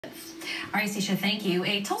All right, Sisha, thank you.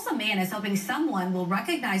 A Tulsa man is hoping someone will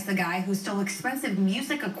recognize the guy who stole expensive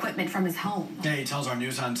music equipment from his home. Yeah, he tells our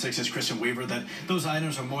News on 6's Kristen that those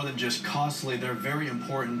items are more than just costly. They're very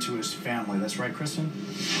important to his family. That's right, Kristen?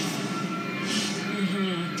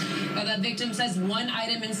 Well, that victim says one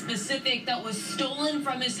item in specific that was stolen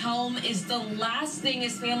from his home is the last thing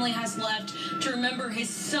his family has left to remember his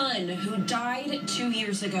son, who died 2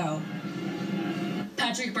 years ago.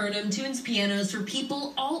 Patrick Burnham tunes pianos for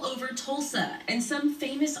people all over Tulsa and some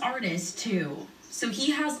famous artists, too. So he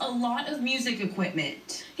has a lot of music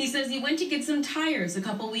equipment. He says he went to get some tires a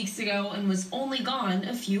couple weeks ago and was only gone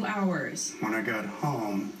a few hours. When I got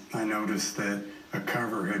home, I noticed that a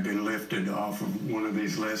cover had been lifted off of one of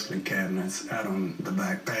these Leslie cabinets out on the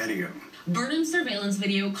back patio. Burnham's surveillance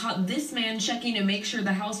video caught this man checking to make sure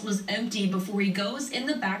the house was empty before he goes in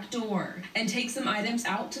the back door and takes some items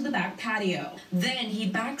out to the back patio. Then he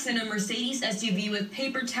backs in a Mercedes SUV with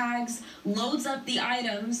paper tags, loads up the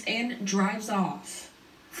items, and drives off.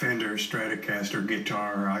 Fender, Stratocaster,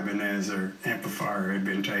 guitar, Ebenezer, amplifier had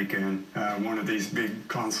been taken, one of these big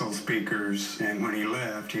console speakers, and when he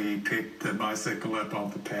left, he picked the bicycle up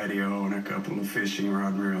off the patio and a couple of fishing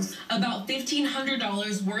rod reels. About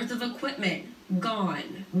 $1,500 worth of equipment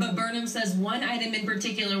gone. But Burnham says one item in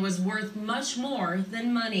particular was worth much more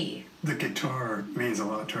than money. The guitar means a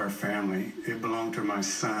lot to our family. It belonged to my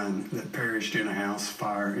son that perished in a house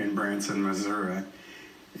fire in Branson, Missouri,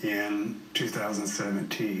 in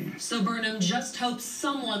 2017. So Burnham just hopes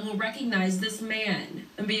someone will recognize this man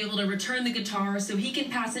and be able to return the guitar so he can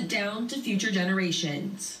pass it down to future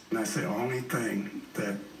generations. And that's the only thing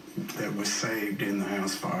that was saved in the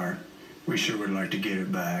house fire. We sure would like to get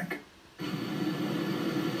it back.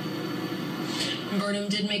 Burnham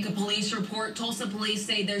did make a police report. Tulsa police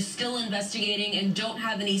say they're still investigating and don't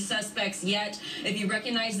have any suspects yet. If you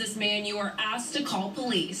recognize this man, you are asked to call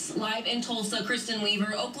police. Live in Tulsa, Kristen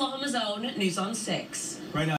Weaver, Oklahoma's own News on 6.